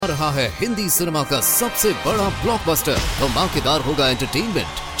रहा है हिंदी सिनेमा का सबसे बड़ा ब्लॉकबस्टर। धमाकेदार होगा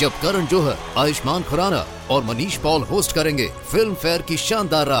एंटरटेनमेंट जब करण जौहर, आयुष्मान खुराना और मनीष पॉल होस्ट करेंगे फिल्म फेयर की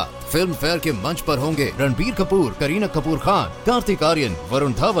शानदार रात। फिल्म फेयर के मंच पर होंगे रणबीर कपूर, करीना कपूर खान, कार्तिक आर्यन,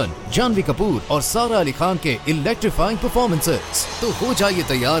 वरुण धवन, जानवी कपूर और सारा अली खान के इलेक्ट्रीफाइंग परफॉर्मेंसेस। तो हो जाइए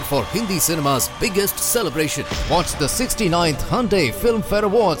तैयार for Hindi cinema's biggest celebration. Watch the 69th Hyundai Film Fair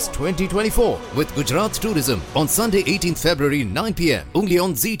Awards 2024 with Gujarat Tourism on Sunday 18th February 9 p.m. only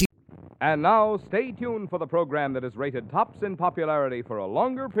on ZT. And now, stay tuned for the program that is rated tops in popularity for a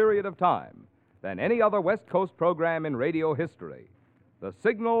longer period of time than any other West Coast program in radio history. The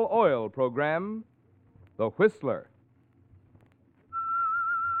Signal Oil program, The Whistler.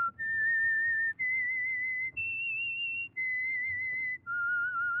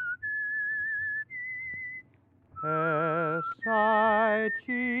 S-I-G-N-A-L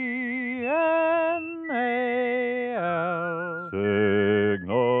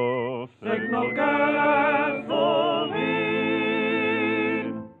Signal Gasoline.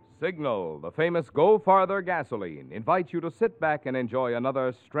 Signal, the famous Go Farther gasoline, invites you to sit back and enjoy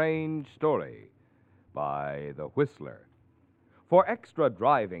another strange story by The Whistler. For extra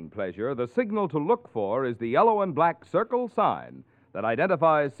driving pleasure, the signal to look for is the yellow and black circle sign that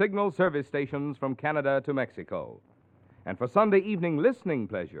identifies Signal service stations from Canada to Mexico. And for Sunday evening listening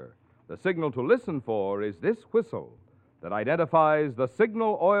pleasure, the signal to listen for is this whistle that identifies the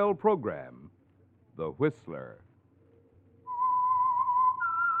Signal Oil program, The Whistler.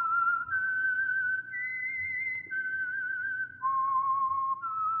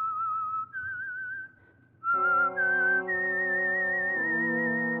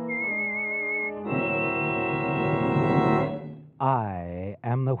 I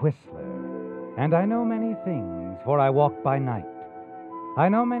am the Whistler, and I know many things, for I walk by night. I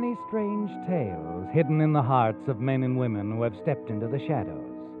know many strange tales hidden in the hearts of men and women who have stepped into the shadows.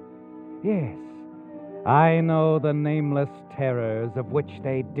 Yes, I know the nameless terrors of which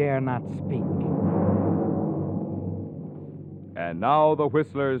they dare not speak. And now the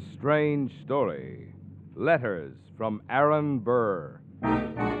Whistler's strange story. Letters from Aaron Burr.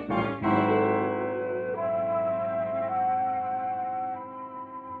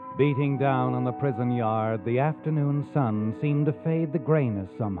 Beating down on the prison yard, the afternoon sun seemed to fade the grayness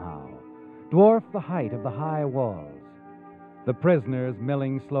somehow, dwarf the height of the high walls. The prisoners,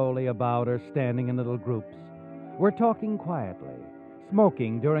 milling slowly about or standing in little groups, were talking quietly,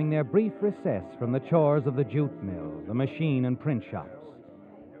 smoking during their brief recess from the chores of the jute mill, the machine and print shops.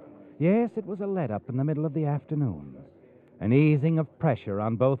 Yes, it was a let-up in the middle of the afternoon, an easing of pressure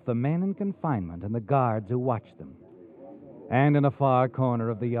on both the men in confinement and the guards who watched them. And in a far corner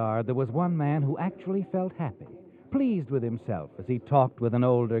of the yard, there was one man who actually felt happy, pleased with himself as he talked with an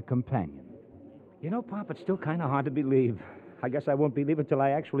older companion. You know, Pop, it's still kind of hard to believe. I guess I won't believe it till I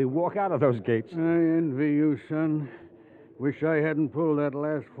actually walk out of those gates. I envy you, son. Wish I hadn't pulled that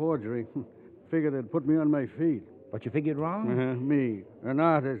last forgery. Figured it'd put me on my feet. But you figured wrong? Me, an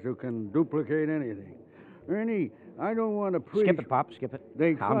artist who can duplicate anything. Ernie, I don't want to preach. Skip it, Pop, skip it.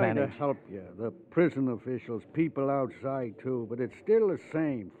 They I'll try to manage. help you, the prison officials, people outside, too, but it's still the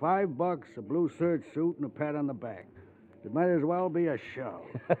same. $5, a blue serge suit, and a pat on the back. It might as well be a show.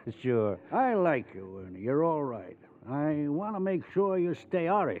 Sure. I like you, Ernie. You're all right. I want to make sure you stay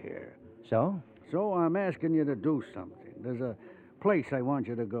out of here. So? So I'm asking you to do something. There's a place I want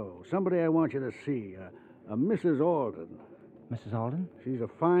you to go. Somebody I want you to see. A Mrs. Alden. Mrs. Alden? She's a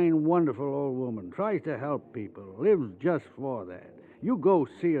fine, wonderful old woman. Tries to help people. Lives just for that. You go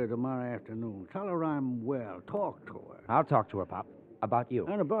see her tomorrow afternoon. Tell her I'm well. Talk to her. I'll talk to her, Pop. About you.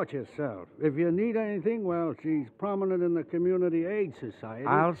 And about yourself. If you need anything, well, she's prominent in the Community Aid Society.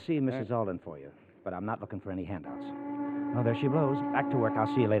 I'll see Mrs. Alden for you, but I'm not looking for any handouts. Oh, there she blows. Back to work. I'll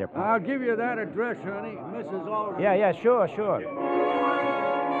see you later, Pop. I'll give you that address, Ernie. Mrs. Alden. Yeah, sure.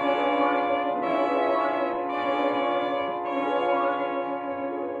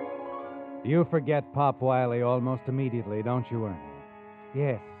 You forget Pop Wiley almost immediately, don't you, Ernie?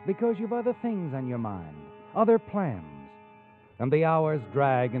 Yes, because you've other things on your mind, other plans. And the hours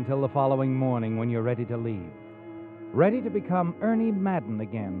drag until the following morning when you're ready to leave. Ready to become Ernie Madden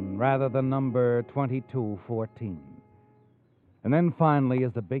again, rather than number 2214. And then finally,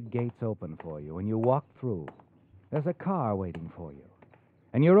 as the big gates open for you and you walk through, there's a car waiting for you.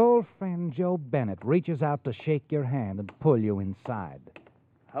 And your old friend Joe Bennett reaches out to shake your hand and pull you inside.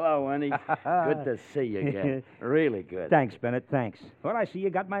 Hello, Ernie. Good to see you again. Really good. Thanks, Bennett, thanks. Well, I see you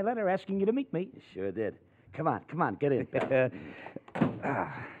got my letter asking you to meet me. You sure did. Come on, get in.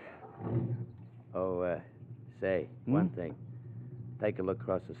 Say, one thing. Take a look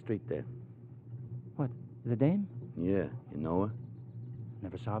across the street there. What, the dame? Yeah, you know her?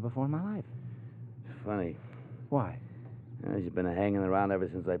 Never saw her before in my life. Funny. Why? She's been hanging around ever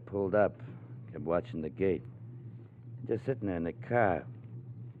since I pulled up. Kept watching the gate. Just sitting there in the car.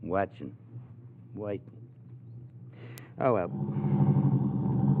 Watching. Waiting. Oh, well.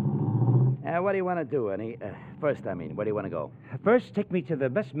 What do you want to do, honey? First, where do you want to go? First, take me to the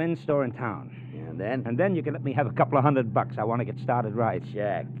best men's store in town. And then? And then you can let me have a couple of $100. I want to get started right.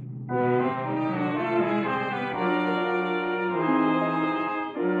 Jack.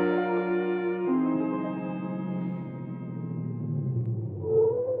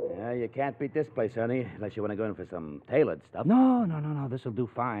 You can't beat this place, honey, unless you want to go in for some tailored stuff. No. This'll do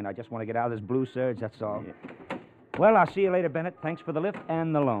fine. I just want to get out of this blue serge, that's all. Yeah. Well, I'll see you later, Bennett. Thanks for the lift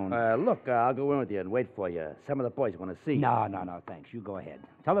and the loan. Look, I'll go in with you and wait for you. Some of the boys want to see you. No, thanks. You go ahead.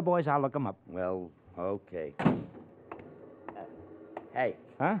 Tell the boys I'll look them up. Well, okay. Hey.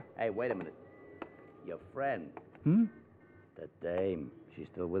 Huh? Hey, wait a minute. Your friend. Hmm? The dame. She's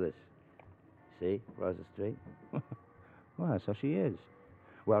still with us. See? Across the street. Well, so she is.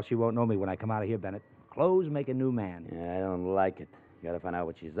 Well, she won't know me when I come out of here, Bennett. Clothes make a new man. Yeah, I don't like it. You gotta find out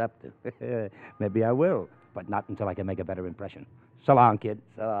what she's up to. Maybe I will, but not until I can make a better impression. So long, kid.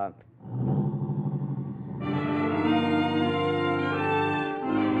 So long.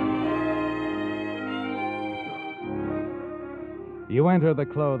 You enter the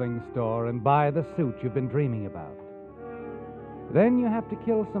clothing store and buy the suit you've been dreaming about. Then you have to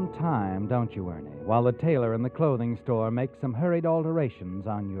kill some time, don't you, Ernie, while the tailor in the clothing store makes some hurried alterations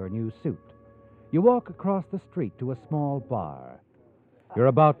on your new suit. You walk across the street to a small bar. You're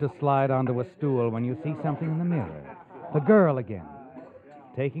about to slide onto a stool when you see something in the mirror. The girl again,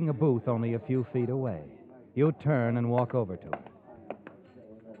 taking a booth only a few feet away. You turn and walk over to her.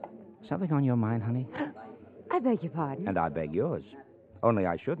 Something on your mind, honey? I beg your pardon. And I beg yours. Only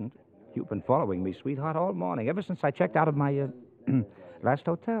I shouldn't. You've been following me, sweetheart, all morning, ever since I checked out of my, last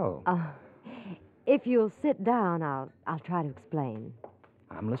hotel. If you'll sit down, I'll try to explain.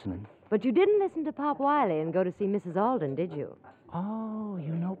 I'm listening. But you didn't listen to Pop Wiley and go to see Mrs. Alden, did you? Oh,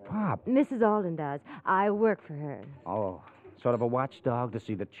 you know Pop. Mrs. Alden does. I work for her. Oh, sort of a watchdog to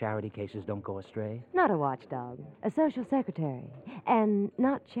see that charity cases don't go astray? Not a watchdog. A social secretary. And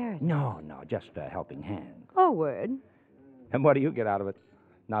not charity. No, just a helping hand. Oh, word. And what do you get out of it?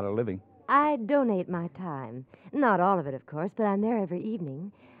 Not a living. I donate my time. Not all of it, of course, but I'm there every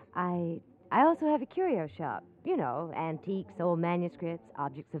evening. I also have a curio shop. You know, antiques, old manuscripts,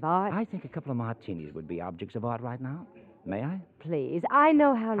 objects of art. I think a couple of martinis would be objects of art right now. May I? Please, I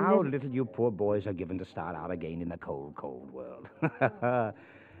know how little you poor boys are given to start out again in the cold, cold world.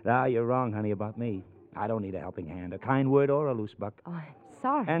 Now, you're wrong, honey, about me. I don't need a helping hand, a kind word, or a loose buck. Oh, I'm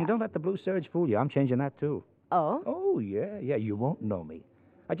sorry. And don't let the blue serge fool you. I'm changing that, too. Oh? Oh, yeah, you won't know me.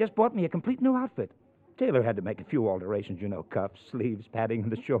 I just bought me a complete new outfit. Taylor had to make a few alterations, you know, cuffs, sleeves, padding in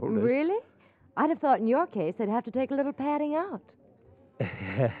the shoulders. Really? I'd have thought in your case they'd have to take a little padding out.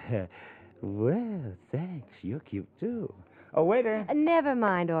 Well, thanks. You're cute, too. Oh, waiter. Never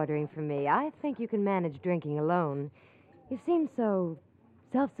mind ordering for me. I think you can manage drinking alone. You seem so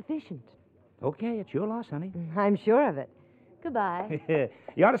self-sufficient. Okay, it's your loss, honey. I'm sure of it. Goodbye.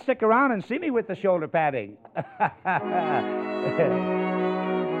 You ought to stick around and see me with the shoulder padding.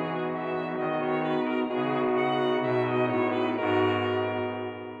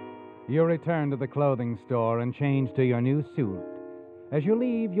 You return to the clothing store and change to your new suit. As you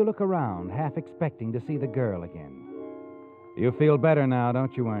leave, you look around, half expecting to see the girl again. You feel better now,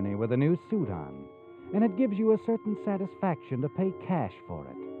 don't you, Ernie, with a new suit on? And it gives you a certain satisfaction to pay cash for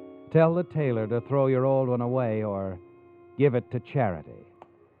it. Tell the tailor to throw your old one away or give it to charity.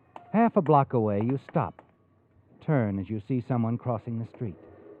 Half a block away, you stop. Turn as you see someone crossing the street.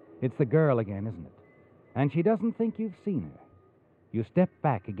 It's the girl again, isn't it? And she doesn't think you've seen her. You step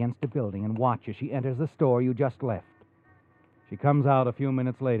back against a building and watch as she enters the store you just left. She comes out a few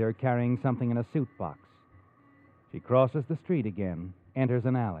minutes later carrying something in a suit box. She crosses the street again, enters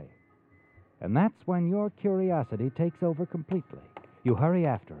an alley. And that's when your curiosity takes over completely. You hurry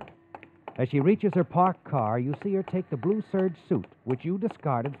after her. As she reaches her parked car, you see her take the blue serge suit, which you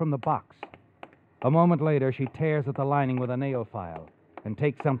discarded from the box. A moment later, she tears at the lining with a nail file and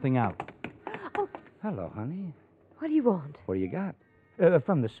takes something out. Oh. Hello, honey. What do you want? What do you got?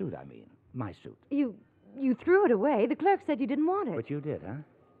 From the suit, I mean. My suit. You threw it away. The clerk said you didn't want it. But you did, huh?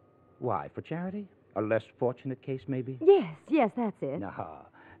 Why, for charity? A less fortunate case, maybe? Yes, that's it.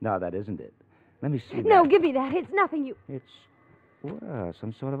 No, that isn't it. Let me see No, that. give me that. It's nothing you... It's, well,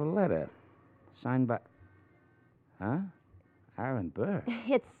 some sort of a letter. Signed by... Huh? Aaron Burr.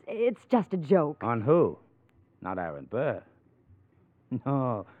 It's just a joke. On who? Not Aaron Burr.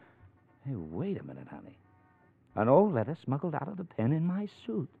 No. Hey, wait a minute, honey. An old letter smuggled out of the pen in my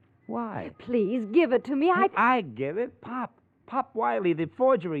suit. Why? Please, give it to me. I give it. Pop Wiley, the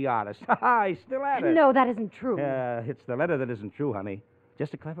forgery artist. He's still at it. No, that isn't true. It's the letter that isn't true, honey.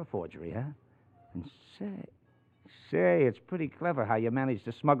 Just a clever forgery, huh? And say, it's pretty clever how you managed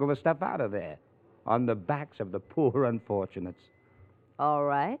to smuggle the stuff out of there on the backs of the poor unfortunates. All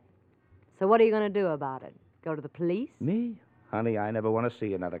right. So what are you going to do about it? Go to the police? Me? Honey, I never want to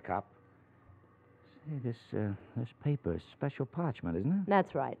see another cop. Say, this paper is special parchment, isn't it?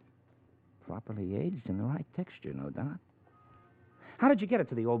 That's right. Properly aged in the right texture, no doubt. How did you get it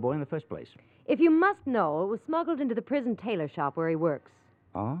to the old boy in the first place? If you must know, it was smuggled into the prison tailor shop where he works.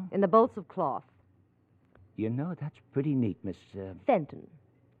 Oh? In the bolts of cloth. You know, that's pretty neat, Miss... Fenton.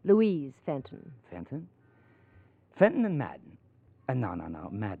 Louise Fenton. Fenton? Fenton and Madden. No.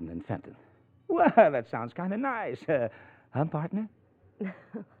 Madden and Fenton. Well, that sounds kind of nice. Partner?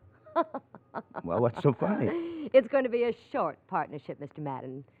 Well, what's so funny? It's going to be a short partnership, Mr.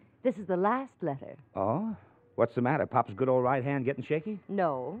 Madden. This is the last letter. Oh? What's the matter? Pop's good old right hand getting shaky?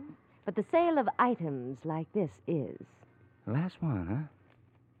 No, but the sale of items like this is. The last one, huh?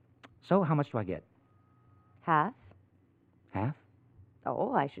 So, how much do I get? Half? Half?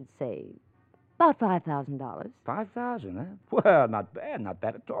 Oh, I should say about $5,000. 5,000, huh? Well, not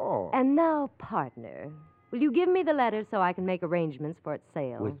bad at all. And now, partner, will you give me the letter so I can make arrangements for its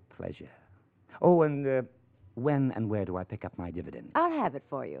sale? With pleasure. Oh, and when and where do I pick up my dividend? I'll have it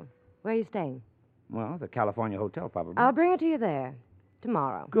for you. Where are you staying? Well, the California Hotel, probably. I'll bring it to you there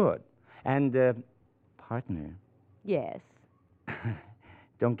tomorrow. Good. And, partner. Yes.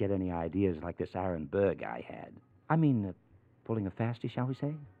 Don't get any ideas like this Aaron Burr guy had. I mean, pulling a fasty, shall we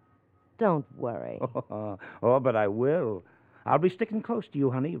say? Don't worry. Oh, but I will. I'll be sticking close to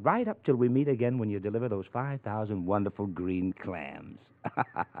you, honey, right up till we meet again when you deliver those 5,000 wonderful green clams.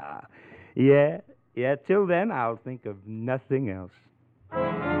 Yeah, till then, I'll think of nothing else.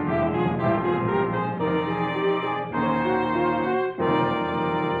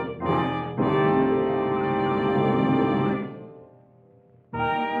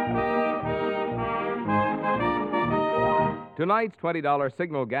 Tonight's $20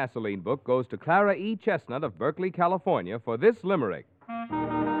 Signal gasoline book goes to Clara E. Chestnut of Berkeley, California, for this limerick.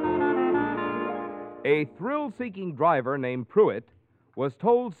 A thrill-seeking driver named Pruitt was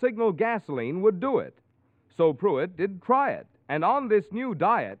told Signal gasoline would do it. So Pruitt did try it, and on this new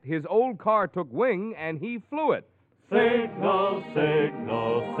diet, his old car took wing and he flew it. Signal,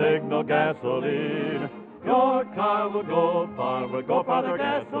 signal, signal gasoline. Your car will go farther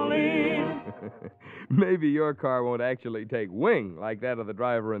gasoline. Maybe your car won't actually take wing like that of the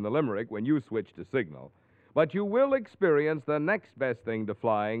driver in the limerick when you switch to Signal. But you will experience the next best thing to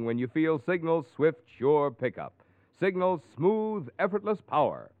flying when you feel Signal's swift, sure pickup. Signal's smooth, effortless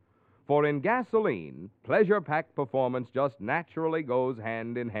power. For in gasoline, pleasure-packed performance just naturally goes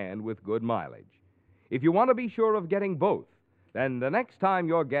hand in hand with good mileage. If you want to be sure of getting both, then the next time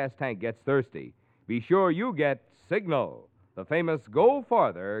your gas tank gets thirsty, be sure you get Signal, the famous Go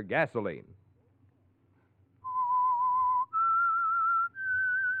Farther gasoline.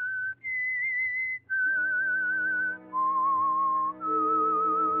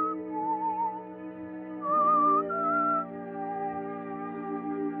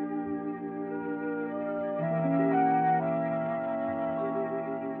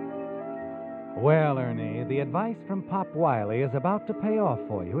 Well, Ernie, the advice from Pop Wiley is about to pay off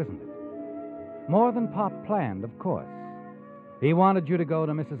for you, isn't it? More than Pop planned, of course. He wanted you to go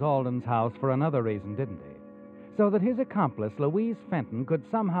to Mrs. Alden's house for another reason, didn't he? So that his accomplice, Louise Fenton, could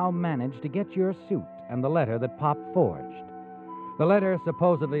somehow manage to get your suit and the letter that Pop forged. The letter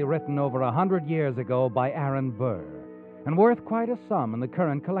supposedly written over 100 years ago by Aaron Burr, and worth quite a sum in the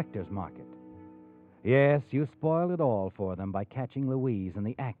current collector's market. Yes, you spoiled it all for them by catching Louise in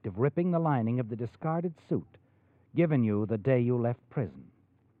the act of ripping the lining of the discarded suit given you the day you left prison.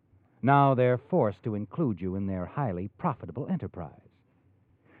 Now they're forced to include you in their highly profitable enterprise.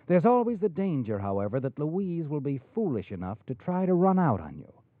 There's always the danger, however, that Louise will be foolish enough to try to run out on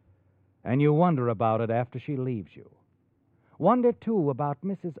you. And you wonder about it after she leaves you. Wonder, too, about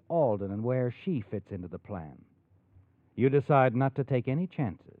Mrs. Alden and where she fits into the plan. You decide not to take any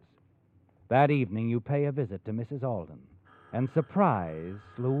chances. That evening, you pay a visit to Mrs. Alden and surprise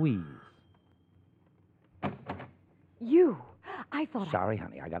Louise. You! I thought Sorry,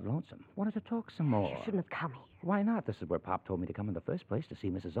 honey, I got lonesome. Wanted to talk some more. You shouldn't have come here. Why not? This is where Pop told me to come in the first place, to see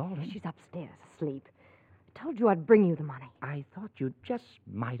Mrs. Alden. She's upstairs, asleep. I told you I'd bring you the money. I thought you just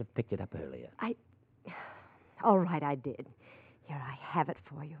might have picked it up earlier. All right, I did. Here, I have it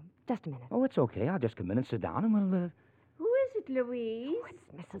for you. Just a minute. Oh, it's okay. I'll just come in and sit down, and we'll, Who is it, Louise? Oh, it's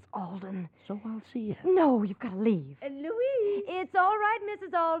Mrs. Alden. So I'll see her. No, you've got to leave. Louise. It's all right,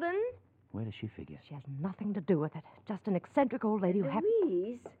 Mrs. Alden. Where does she figure? She has nothing to do with it. Just an eccentric old lady who happens...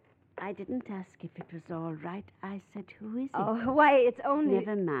 Louise, I didn't ask if it was all right. I said, who is it? Oh, why, it's only...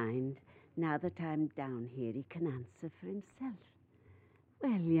 Never mind. Now that I'm down here, he can answer for himself.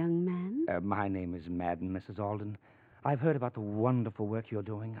 Well, young man. My name is Madden, Mrs. Alden. I've heard about the wonderful work you're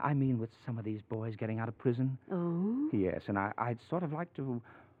doing. I mean, with some of these boys getting out of prison. Oh? Yes, and I'd sort of like to,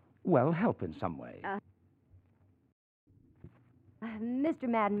 well, help in some way. Mr.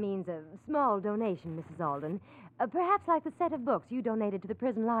 Madden means a small donation, Mrs. Alden. Perhaps like the set of books you donated to the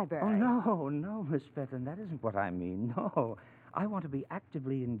prison library. Oh, no, Miss Fenton. That isn't what I mean. No. I want to be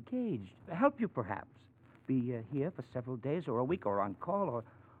actively engaged. Help you, perhaps. Be here for several days or a week or on call or...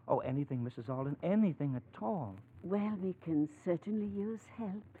 Oh, anything, Mrs. Alden. Anything at all. Well, we can certainly use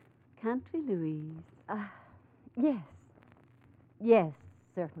help. Can't we, Louise? Yes. Yes,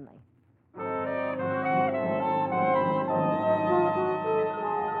 certainly.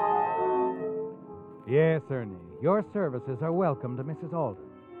 Yes, Ernie. Your services are welcome to Mrs. Alden.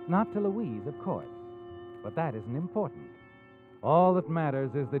 Not to Louise, of course. But that isn't important. All that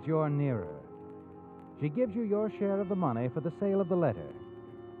matters is that you're near her. She gives you your share of the money for the sale of the letter.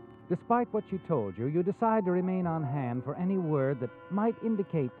 Despite what she told you, you decide to remain on hand for any word that might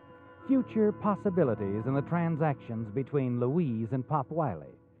indicate future possibilities in the transactions between Louise and Pop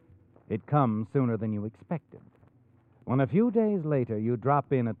Wiley. It comes sooner than you expected. When a few days later you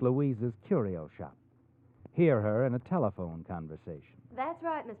drop in at Louise's curio shop, hear her in a telephone conversation. That's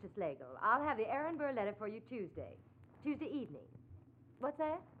right, Mr. Slagle. I'll have the Aaron Burr letter for you Tuesday evening. What's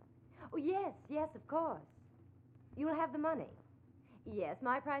that? Oh, yes, of course. You'll have the money. Yes,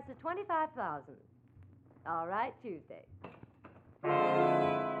 my price is $25,000. All right, Tuesday.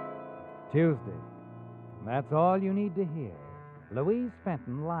 Tuesday. That's all you need to hear. Louise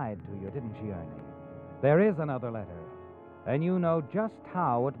Fenton lied to you, didn't she, Ernie? There is another letter, and you know just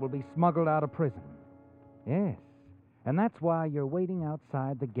how it will be smuggled out of prison. Yes, and that's why you're waiting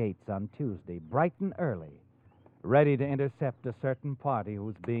outside the gates on Tuesday, bright and early, ready to intercept a certain party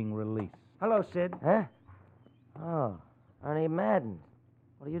who's being released. Hello, Sid. Huh? Oh, Ernie Madden.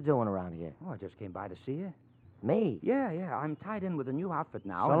 What are you doing around here? Oh, I just came by to see you. Me? Yeah. I'm tied in with a new outfit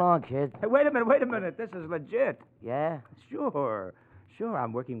now. So long, kid. Hey, wait a minute. This is legit. Yeah? Sure.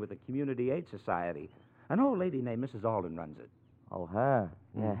 I'm working with the Community Aid Society. An old lady named Mrs. Alden runs it. Oh, her?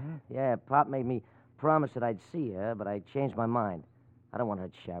 Yeah. Mm-hmm. Yeah, Pop made me promise that I'd see her, but I changed my mind. I don't want her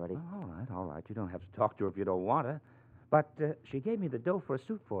charity. Oh, all right. You don't have to talk to her if you don't want to. But she gave me the dough for a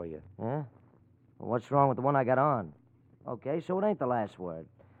suit for you. Yeah? Well, what's wrong with the one I got on? Okay, so it ain't the last word.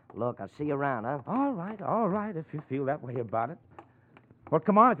 Look, I'll see you around, huh? All right, if you feel that way about it. Well,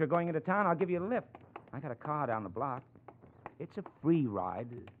 come on, if you're going into town, I'll give you a lift. I got a car down the block. It's a free ride,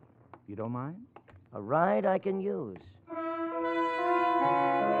 if you don't mind. A ride I can use.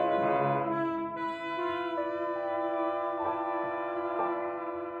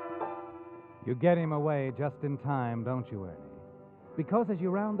 You get him away just in time, don't you, Ernie? Because as you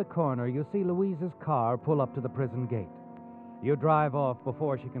round the corner, you see Louise's car pull up to the prison gate. You drive off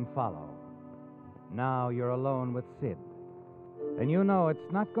before she can follow. Now you're alone with Sid. And you know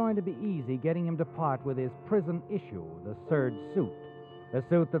it's not going to be easy getting him to part with his prison issue, the serge suit. A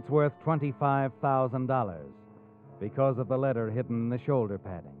suit that's worth $25,000 because of the letter hidden in the shoulder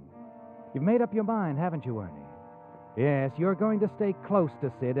padding. You've made up your mind, haven't you, Ernie? Yes, you're going to stay close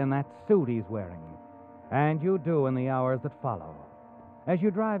to Sid in that suit he's wearing. And you do in the hours that follow. As you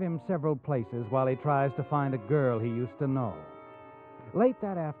drive him several places while he tries to find a girl he used to know. Late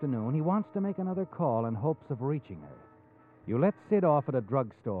that afternoon, he wants to make another call in hopes of reaching her. You let Sid off at a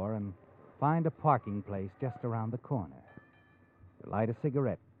drugstore and find a parking place just around the corner. You light a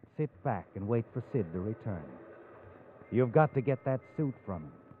cigarette, sit back, and wait for Sid to return. You've got to get that suit from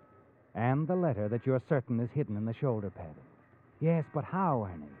him. And the letter that you're certain is hidden in the shoulder padding. Yes, but how,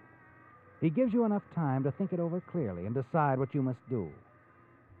 Ernie? He gives you enough time to think it over clearly and decide what you must do.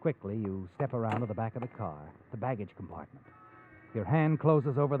 Quickly, you step around to the back of the car, the baggage compartment. Your hand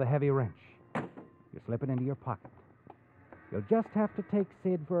closes over the heavy wrench. You slip it into your pocket. You'll just have to take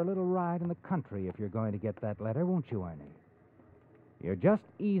Sid for a little ride in the country if you're going to get that letter, won't you, Ernie? You're just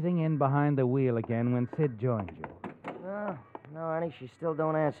easing in behind the wheel again when Sid joins you. No, Ernie, she still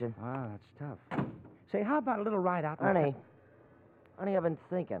don't answer. Ah, that's tough. Say, how about a little ride out? Ernie, I've been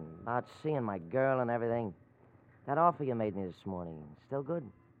thinking about seeing my girl and everything. That offer you made me this morning, still good?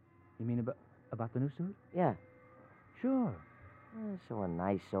 You mean about the new suit? Yeah. Sure. So a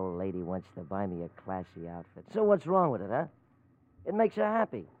nice old lady wants to buy me a classy outfit. So what's wrong with it, huh? It makes her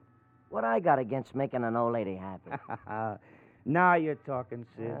happy. What I got against making an old lady happy? Now you're talking,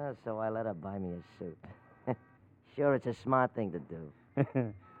 Sid. So I let her buy me a suit. Sure, it's a smart thing to do.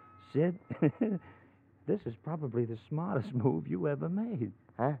 Sid, this is probably the smartest move you ever made.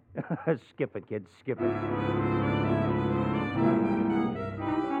 Huh? Skip it, kid. Skip it.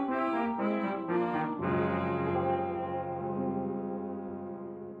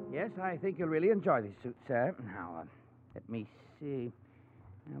 Yes, I think you'll really enjoy this suit, sir. Now, let me see.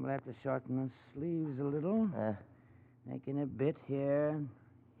 We'll have to shorten the sleeves a little. Making a bit here,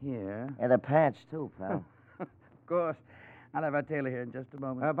 here. And the pants, too, pal. Of course. I'll have our tailor here in just a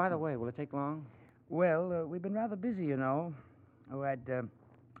moment. By the way, will it take long? Well, we've been rather busy, you know. Oh,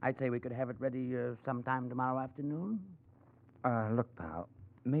 I'd say we could have it ready sometime tomorrow afternoon. Look, pal,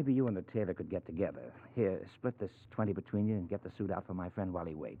 maybe you and the tailor could get together. Here, split this 20 between you and get the suit out for my friend while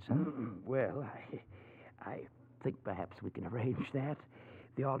he waits, huh? Well, I think perhaps we can arrange that.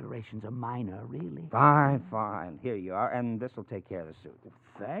 The alterations are minor, really. Fine. Here you are, and this will take care of the suit.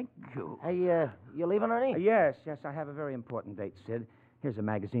 Thank you. Hey, you leaving, Ernie? Yes, I have a very important date, Sid. Here's a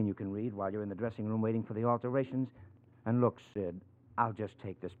magazine you can read while you're in the dressing room waiting for the alterations. And look, Sid, I'll just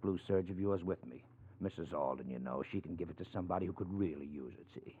take this blue serge of yours with me. Mrs. Alden, you know, she can give it to somebody who could really use it,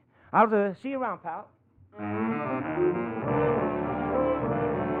 see? I'll see you around, pal.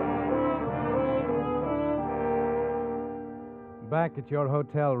 Back at your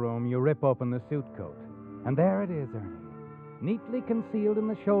hotel room, you rip open the suit coat. And there it is, Ernie. Neatly concealed in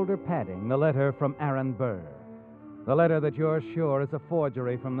the shoulder padding, the letter from Aaron Burr. The letter that you're sure is a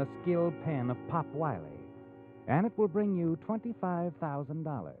forgery from the skilled pen of Pop Wiley. And it will bring you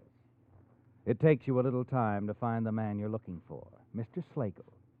 $25,000. It takes you a little time to find the man you're looking for, Mr.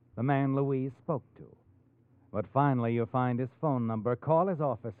 Slagle, the man Louise spoke to. But finally, you find his phone number, call his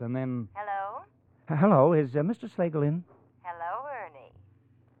office, and then... Hello? Hello, is Mr. Slagle in? Hello, Ernie.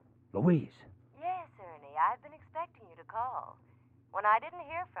 Louise. Yes, Ernie. I've been expecting you to call. When I didn't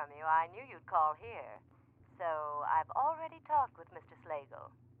hear from you, I knew you'd call here. So I've already talked with Mr. Slagle.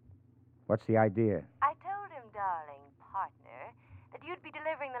 What's the idea? I told him, darling partner, that you'd be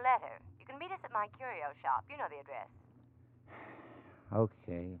delivering the letter. You can meet us at my curio shop. You know the address.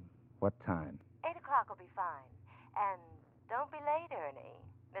 Okay. What time? 8 o'clock will be fine. And don't be late, Ernie.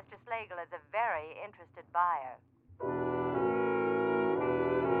 Mr. Slagle is a very interested buyer.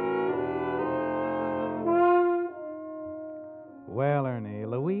 Well, Ernie,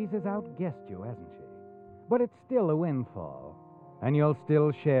 Louise has outguessed you, hasn't she? But it's still a windfall, and you'll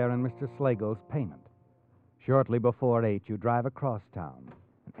still share in Mr. Slagle's payment. Shortly before 8, you drive across town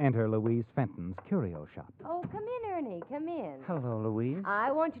and enter Louise Fenton's curio shop. Oh, come in, Ernie. Come in. Hello, Louise.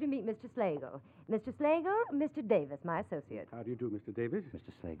 I want you to meet Mr. Slagle. Mr. Slagle, Mr. Davis, my associate. How do you do, Mr. Davis?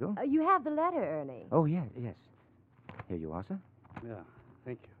 Mr. Slagle? You have the letter, Ernie. Oh, yes. Here you are, sir. Yeah,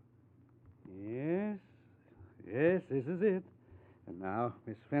 thank you. Yes, this is it. And now,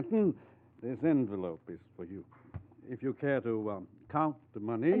 Miss Fenton, this envelope is for you. If you care to count the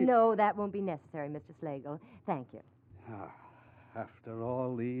money... No, that won't be necessary, Mr. Slagle. Thank you. After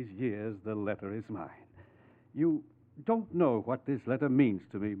all these years, the letter is mine. You don't know what this letter means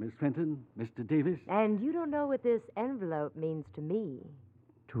to me, Miss Fenton, Mr. Davis. And you don't know what this envelope means to me.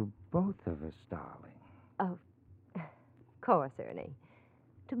 To both of us, darling. Oh, of course, Ernie.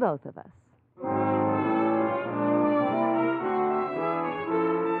 To both of us.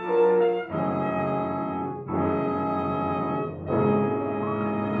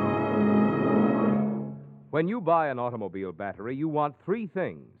 When you buy an automobile battery, you want three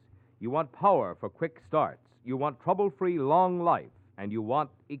things. You want power for quick starts, you want trouble-free long life, and you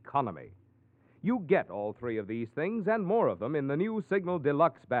want economy. You get all three of these things and more of them in the new Signal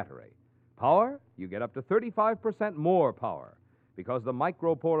Deluxe battery. Power? You get up to 35% more power because the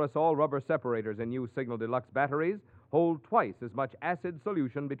microporous all-rubber separators in new Signal Deluxe batteries hold twice as much acid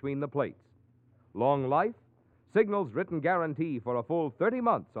solution between the plates. Long life? Signal's written guarantee for a full 30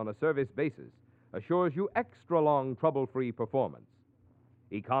 months on a service basis assures you extra-long trouble-free performance.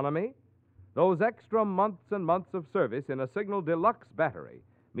 Economy? Those extra months and months of service in a Signal Deluxe battery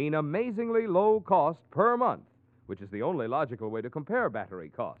mean amazingly low cost per month, which is the only logical way to compare battery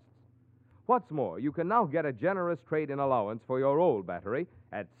costs. What's more, you can now get a generous trade-in allowance for your old battery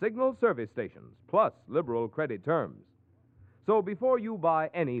at Signal service stations, plus liberal credit terms. So before you buy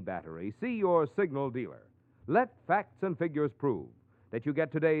any battery, see your Signal dealer. Let facts and figures prove that you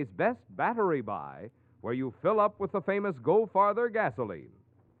get today's best battery buy where you fill up with the famous Go Farther gasoline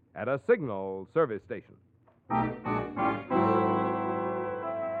at a Signal service station.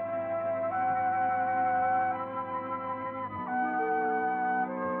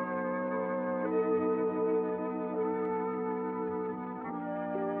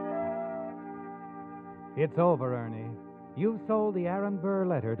 It's over, Ernie. You've sold the Aaron Burr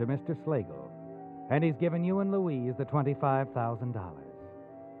letter to Mr. Slagle, and he's given you and Louise the $25,000.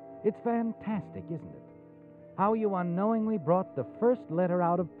 It's fantastic, isn't it? How you unknowingly brought the first letter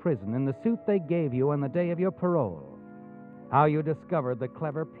out of prison in the suit they gave you on the day of your parole. How you discovered the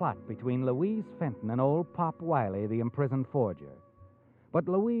clever plot between Louise Fenton and old Pop Wiley, the imprisoned forger. But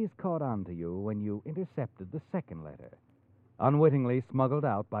Louise caught on to you when you intercepted the second letter, unwittingly smuggled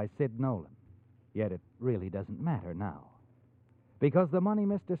out by Sid Nolan. Yet it really doesn't matter now, because the money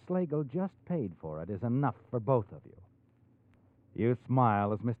Mr. Slagle just paid for it is enough for both of you. You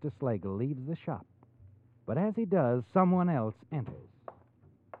smile as Mr. Slagle leaves the shop, but as he does, someone else enters.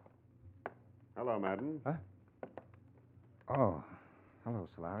 Hello, Madden. Huh? Oh, hello,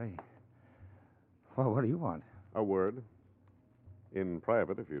 Solari. Well, what do you want? A word. In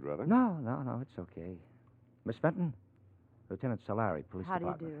private, if you'd rather. No, it's okay. Miss Fenton, Lieutenant Solari, Police How do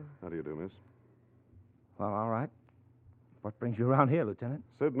you Department. do? How do you do, miss? Well, all right. What brings you around here, Lieutenant?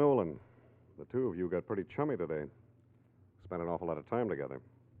 Sid Nolan. The two of you got pretty chummy today. Spent an awful lot of time together.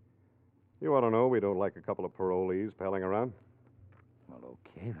 You ought to know we don't like a couple of parolees palling around. Well,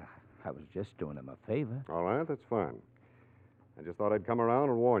 okay. I was just doing him a favor. All right, that's fine. I just thought I'd come around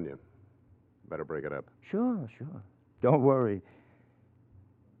and warn you. Better break it up. Sure. Don't worry.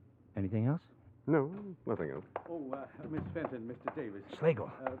 Anything else? No, nothing else. Oh, Miss Fenton, Mr. Davis.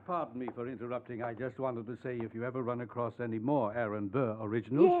 Slagle. Pardon me for interrupting. I just wanted to say if you ever run across any more Aaron Burr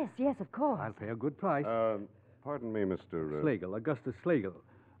originals... Yes, of course. I'll pay a good price. Pardon me, Mr. Slagle, Augustus Slagle.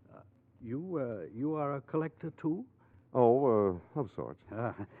 You are a collector, too? Oh, of sorts.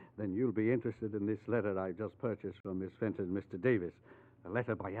 Then you'll be interested in this letter I just purchased from Miss Fenton and Mr. Davis. A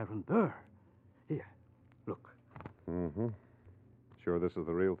letter by Aaron Burr. Here, look. Mm-hmm. Sure this is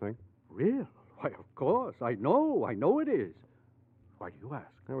the real thing? Real? Why, of course. I know it is. Why do you ask?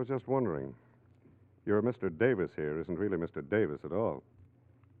 I was just wondering. Your Mr. Davis here isn't really Mr. Davis at all.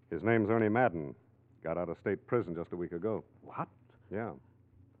 His name's Ernie Madden. Got out of state prison just a week ago. What? Yeah.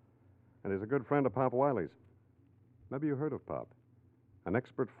 And he's a good friend of Pop Wiley's. Maybe you heard of Pop. An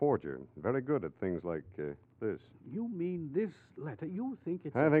expert forger. Very good at things like this. You mean this letter? You think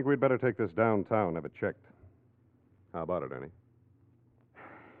it's... I think we'd better take this downtown and have it checked. How about it, Ernie?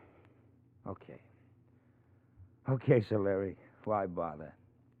 Okay, Sir Larry. Why bother?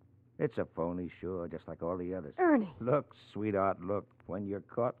 It's a phony, sure, just like all the others. Ernie. Look, sweetheart, look. When you're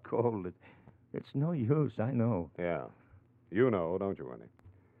caught cold, it's no use, I know. Yeah. You know, don't you, Ernie?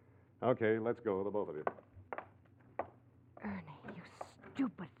 Okay, let's go, the both of you. Ernie, you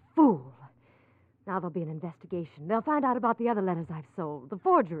stupid fool. Now there'll be an investigation. They'll find out about the other letters I've sold, the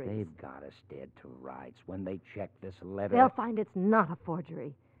forgeries. They've got us dead to rights. When they check this letter... They'll find it's not a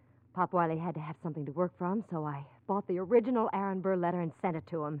forgery. Pop Wiley had to have something to work from, so I bought the original Aaron Burr letter and sent it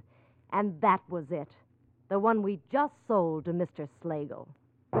to him. And that was it. The one we just sold to Mr. Slagle.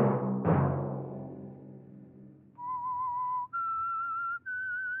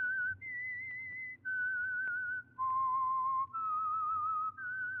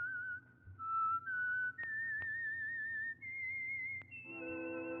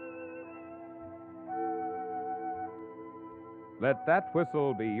 Let that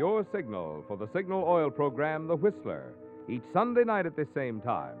whistle be your signal for the Signal Oil program, The Whistler, each Sunday night at this same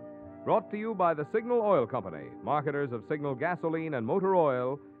time. Brought to you by the Signal Oil Company, marketers of Signal gasoline and motor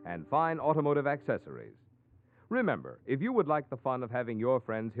oil and fine automotive accessories. Remember, if you would like the fun of having your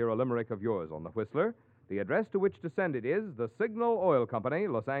friends hear a limerick of yours on The Whistler, the address to which to send it is the Signal Oil Company,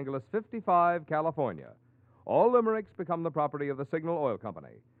 Los Angeles 55, California. All limericks become the property of the Signal Oil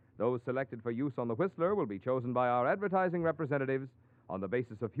Company. Those selected for use on The Whistler will be chosen by our advertising representatives on the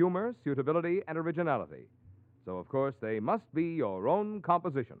basis of humor, suitability, and originality. So, of course, they must be your own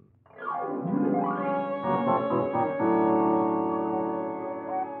composition.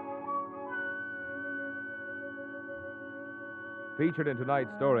 Featured in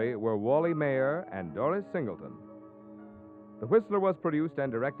tonight's story were Wally Mayer and Doris Singleton. The Whistler was produced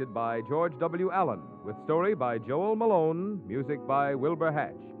and directed by George W. Allen, with story by Joel Malone, music by Wilbur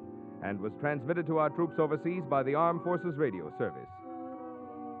Hatch, and was transmitted to our troops overseas by the Armed Forces Radio Service.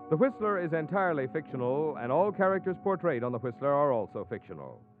 The Whistler is entirely fictional, and all characters portrayed on The Whistler are also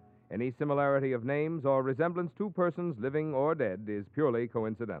fictional. Any similarity of names or resemblance to persons living or dead is purely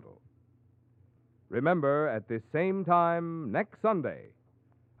coincidental. Remember, at this same time next Sunday,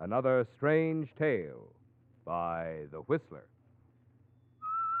 another strange tale by The Whistler.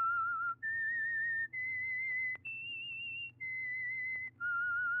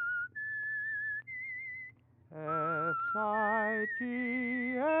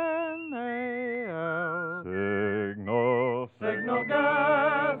 Signal, Signal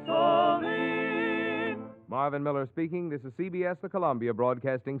gasoline. Marvin Ivan Miller speaking. This is CBS, the Columbia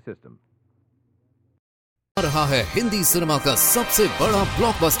Broadcasting System. आ रहा है Hindi cinema का सबसे बड़ा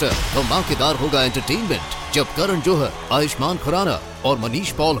blockbuster. धमाकेदार होगा entertainment जब करण जौहर, आयुष्मान खुराना और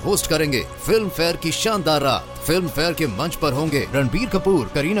Manish Paul host करेंगे फिल्म फेयर की शानदार रात। फिल्म फेयर के मंच पर होंगे रणबीर कपूर,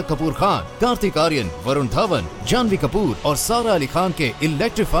 करीना कपूर खान, कार्तिक आर्यन, वरुण धवन, जानवी कपूर और सारा अली खान के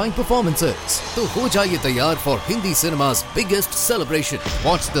इलेक्ट्रीफाइंग परफॉर्मेंसेस। तो हो जाइए तैयार for Hindi cinema's biggest celebration.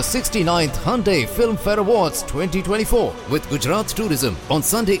 Watch the 69th Hyundai Film Fair Awards 2024 with Gujarat Tourism on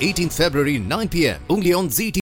Sunday 18th February 9 p.m. only on ZT.